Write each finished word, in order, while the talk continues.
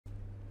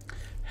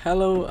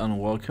Hello and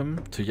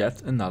welcome to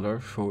yet another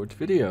short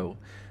video.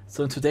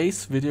 So in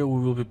today's video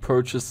we will be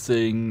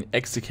purchasing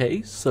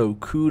XTK, so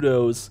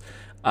Kudos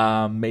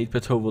made by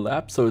HowTo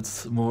Lab. So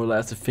it's more or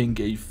less I think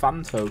a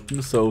fun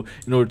token, so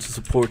in order to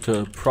support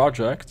the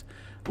project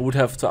I would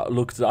have to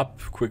look it up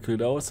quickly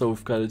though, so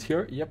we've got it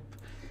here. Yep.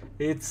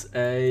 It's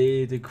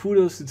the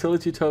Kudos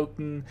utility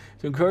token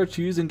to encourage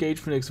user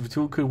engagement. XRpdev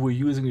toolkit. We're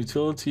using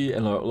utility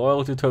and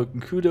loyalty token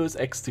Kudos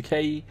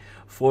XTK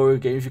for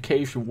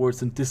gamification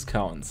rewards and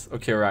discounts.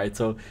 Okay, right.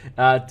 So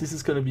this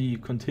is going to be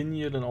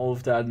continued and all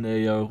of that. And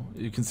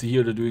you can see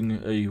here they're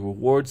doing a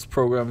rewards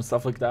program and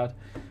stuff like that,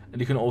 and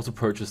you can also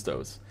purchase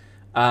those.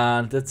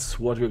 And that's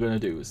what we're going to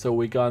do. So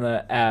we're going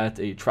to add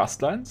a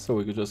trust line. So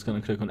we're just going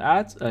to click on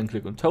add and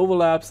click on HowTo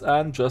Labs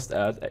and just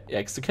add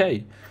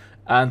XTK.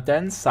 And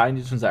then sign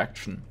the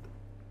transaction.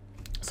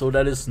 So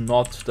that is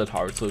not that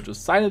hard. So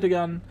just sign it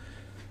again.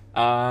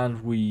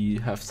 And we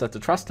have set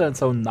the trust line.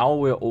 So now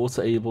we're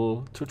also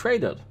able to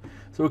trade it.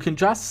 So we can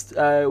just,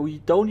 we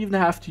don't even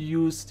have to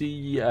use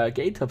the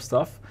GitHub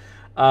stuff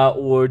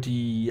or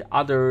the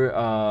other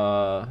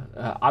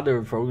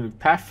program, like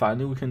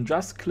Pathfinder. We can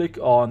just click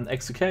on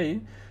XTK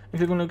and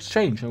click on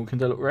exchange, and we can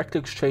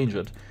directly exchange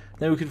it.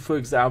 Then we can, for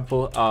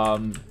example,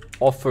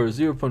 offer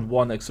 0.1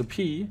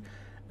 XRP.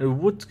 It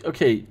would,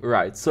 okay,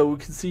 right, so we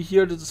can see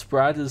here that the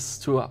spread is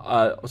too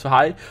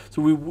high,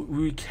 so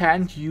we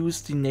can't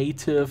use the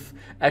native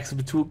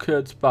XRP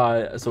toolkit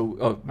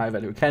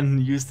we can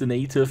use the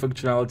native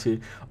functionality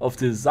of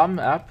the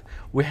XUMM app.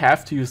 We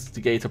have to use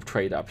the GitHub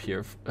trade app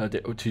here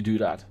to do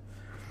that.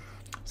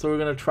 So we're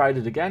gonna try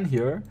it again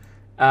here,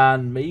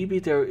 and maybe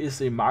there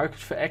is a market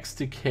for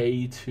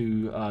XTK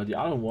to the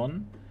other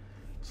one.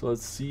 So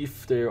let's see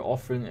if they're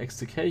offering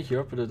XTK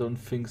here, but I don't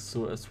think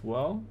so as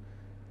well.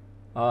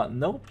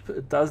 Nope,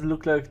 it doesn't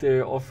look like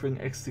they're offering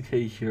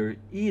XTK here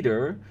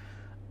either,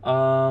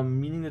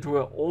 meaning that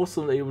we're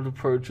also not able to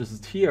purchase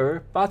it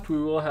here, but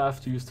we will have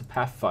to use the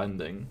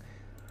pathfinding.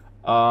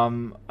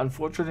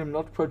 Unfortunately, I'm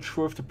not quite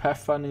sure if the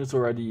pathfinding is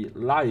already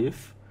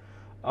live,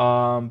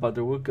 but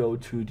I will go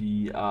to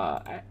the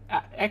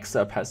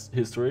XApp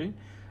history,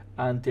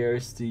 and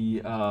there's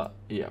the,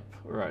 yep,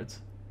 right.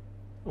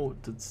 Oh,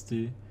 that's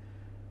the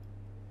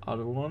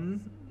other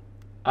one.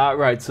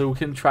 Right, so we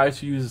can try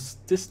to use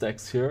this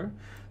DEX here.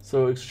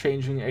 So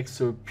exchanging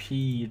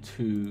XRP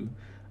to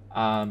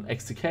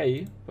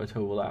XTK by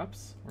HowTo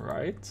Labs,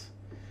 right?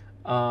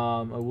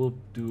 I will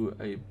do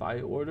a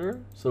buy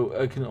order, so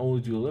I can only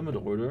do a limit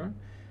order.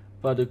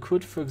 But I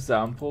could, for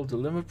example, the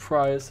limit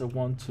price I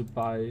want to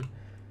buy,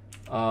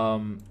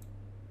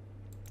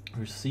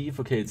 receive,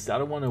 okay, it's the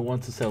other one. I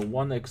want to sell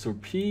 1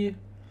 XRP.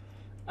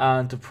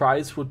 And the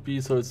price would be,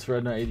 so it's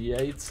right now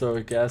 88, so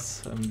I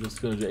guess I'm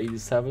just going to do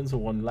 87, so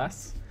 1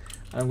 less.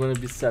 I'm going to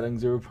be selling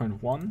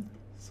 0.1,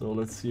 so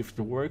let's see if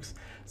it works.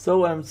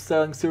 So I'm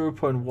selling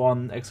 0.1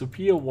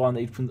 XRP or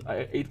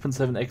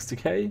 8.7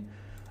 XTK.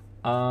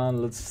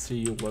 And let's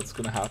see what's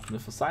going to happen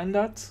if I sign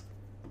that.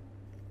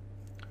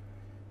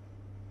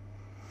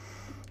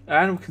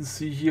 And we can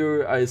see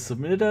here I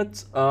submitted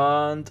it,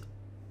 and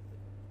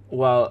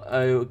well,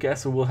 I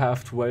guess I will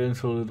have to wait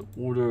until the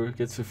order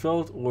gets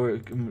fulfilled, or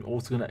I'm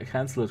also going to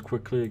cancel it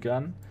quickly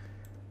again.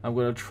 I'm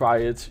going to try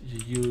it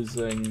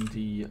using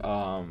the,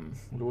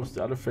 what was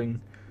the other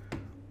thing?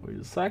 Wait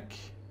a sec.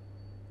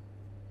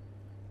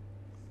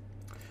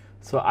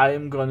 So I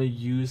am going to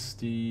use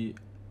the,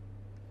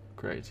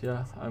 great,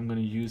 yeah, I'm going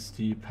to use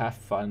the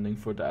pathfinding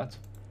for that.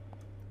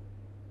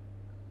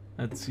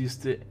 Let's see if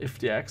the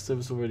XTK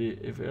is already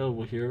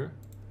available here.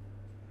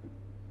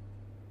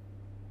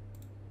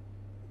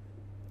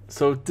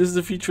 So this is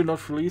a feature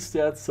not released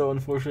yet, so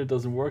unfortunately it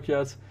doesn't work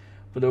yet.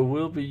 But I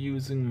will be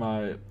using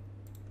my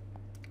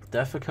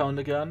dev account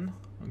again.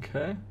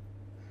 Okay.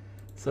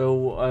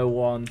 So I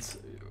want,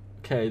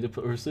 okay, the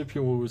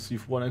recipient will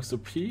receive 1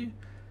 XRP.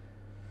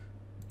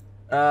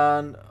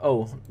 And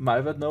oh,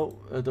 my bad, no,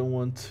 I don't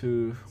want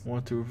the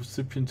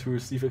recipient to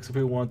receive XRP,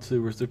 I want the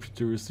recipient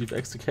to receive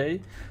XTK.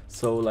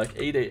 So like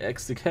 8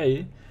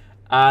 XTK.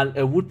 And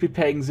I would be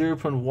paying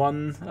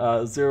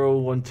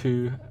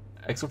 0.1012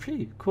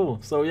 XRP. Cool.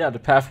 So yeah, the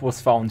path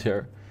was found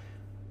here,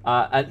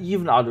 and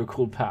even other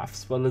cool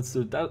paths. But let's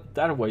do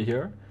that way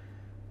here.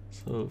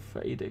 So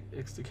for 8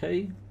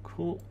 XTK,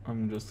 cool.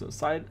 I'm just gonna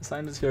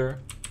sign this here.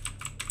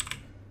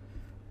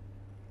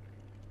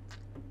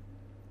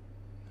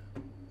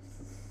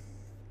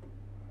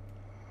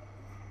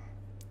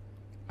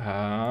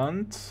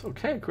 And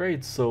okay,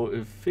 great. So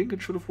I think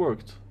it should have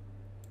worked.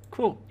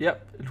 Cool,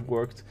 yep, it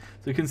worked.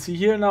 So you can see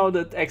here now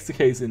that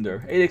XTK is in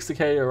there. 8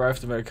 XTK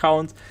arrived in my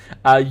account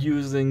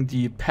using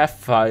the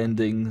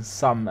pathfinding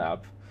XUMM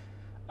app.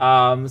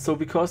 So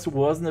because there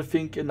wasn't, I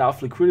think,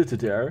 enough liquidity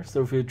there,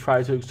 so if we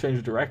try to exchange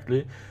it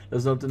directly,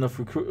 there's not enough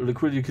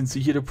liquidity. You can see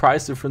here the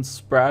price difference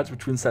spread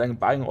between selling and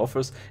buying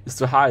offers is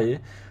too high.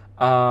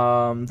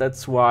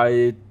 That's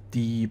why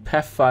the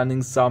pathfinding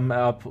XUMM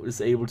app is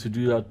able to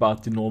do that,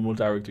 but the normal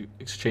direct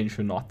exchange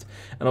will not.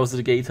 And also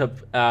the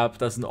GitHub app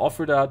doesn't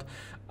offer that.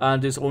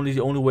 and there's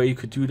the only way you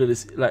could do that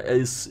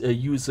is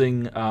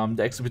using the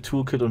XRP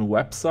toolkit on a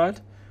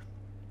website,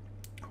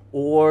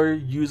 or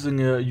using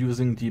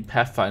the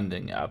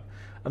pathfinding app.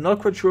 I'm not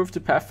quite sure if the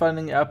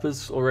pathfinding app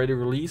is already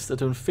released. I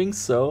don't think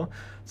so.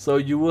 So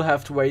you will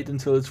have to wait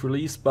until it's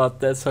released, but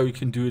that's how you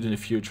can do it in the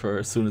future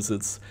as soon as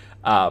it's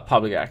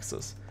public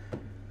access.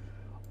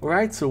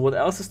 Alright, so what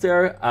else is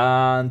there?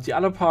 And the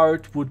other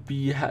part would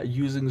be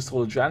using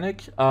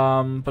Sologenic,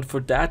 but for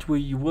that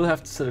you will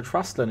have to set a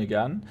trust line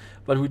again.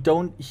 But we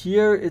don't,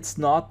 here it's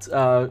not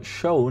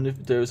shown,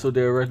 if there, so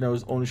there right now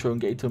is only showing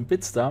Gator and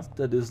Bitstamp,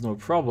 that is no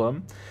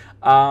problem.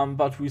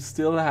 But we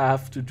still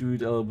have to do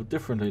it a little bit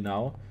differently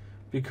now,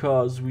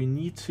 because we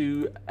need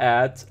to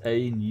add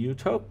a new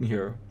token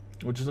here,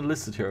 which is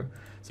listed here.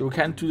 So we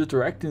can't do it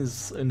directly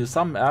in the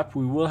XUMM app,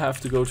 we will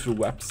have to go to the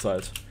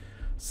website.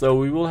 So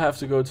we will have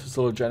to go to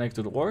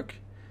sologenic.org,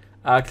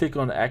 click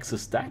on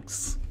Access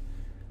DEX,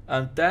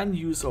 and then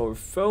use our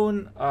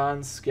phone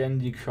and scan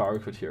the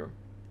QR code here.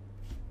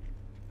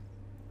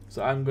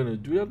 So I'm going to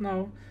do that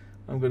now.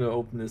 I'm going to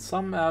open the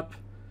XUMM app.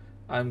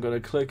 I'm going to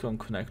click on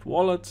Connect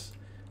Wallet.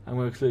 I'm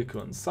going to click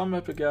on XUMM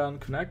app again,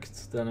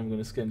 connect. Then I'm going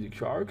to scan the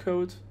QR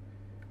code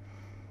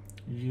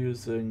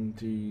using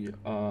the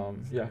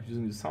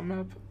using the XUMM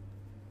app.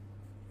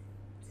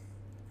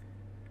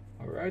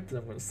 All right, then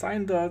I'm going to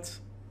sign that.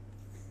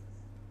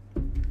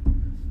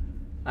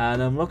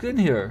 And I'm logged in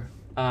here,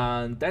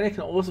 and then I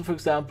can also, for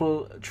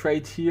example,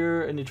 trade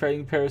here in the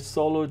trading pair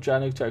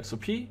Sologenic to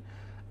XRP,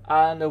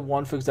 and I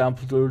want, for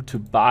example, to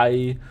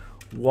buy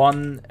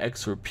 1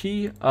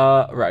 XRP.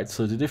 Right,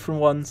 so the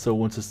different one. So I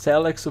want to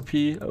sell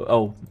XRP.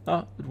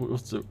 It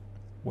was the,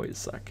 wait a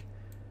sec.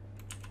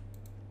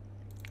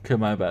 Okay,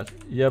 my bad.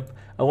 Yep,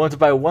 I want to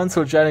buy 1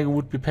 Sologenic. I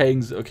would be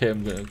paying. Okay,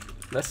 I'm gonna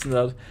lessen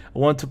that. I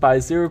want to buy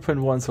 0.1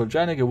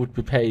 Sologenic. I would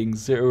be paying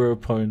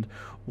 0.12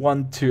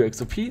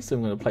 XRP, so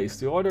I'm going to place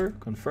the order,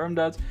 confirm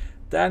that.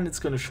 Then it's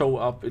going to show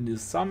up in the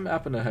XUMM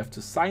app, and I have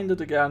to sign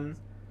it again.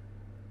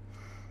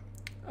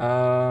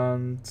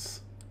 And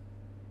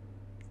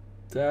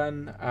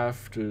then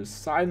after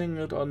signing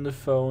it on the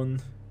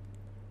phone,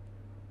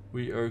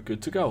 we are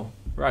good to go.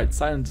 Right,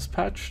 sign and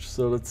dispatched.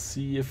 So let's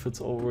see if it's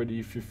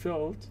already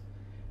fulfilled.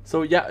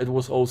 So yeah, it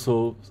was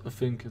also, I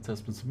think it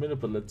has been submitted,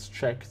 but let's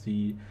check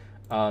the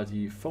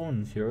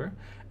phone here.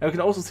 And we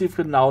can also see if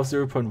we can now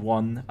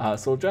 0.1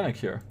 Sologenic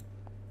here.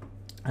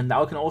 And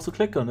now I can also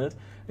click on it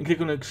and click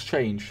on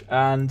exchange,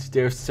 and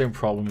there's the same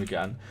problem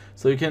again.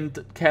 So you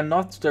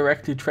cannot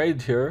directly trade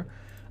it here.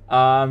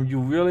 You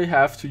really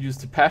have to use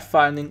the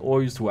pathfinding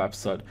or use the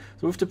website.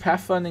 So with the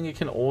pathfinding you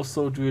can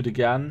also do it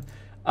again,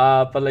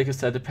 but like I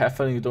said, the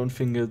pathfinding, I don't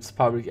think it's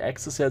public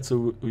access yet,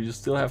 so you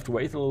still have to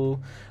wait a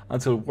little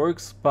until it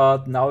works.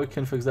 But now you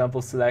can, for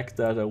example, select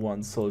that I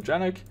want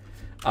Sologenic,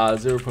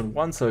 0.1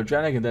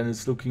 Sologenic, and then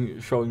it's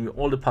showing me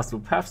all the possible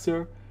paths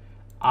here.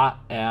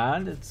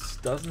 And it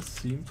doesn't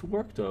seem to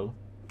work though,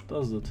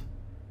 does it?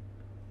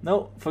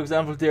 No, for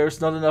example, there's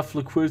not enough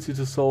liquidity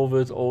to solve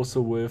it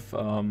also with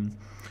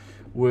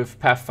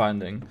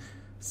pathfinding.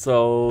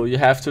 So you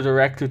have to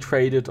directly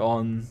trade it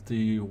on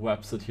the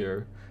website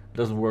here. It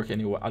doesn't work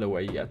any other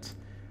way yet.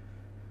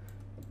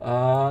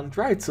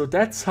 Right, so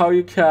that's how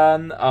you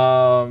can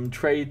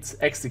trade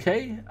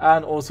XTK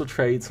and also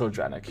trade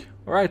Sologenic.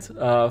 Alright,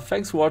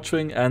 thanks for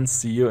watching, and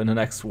see you in the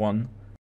next one.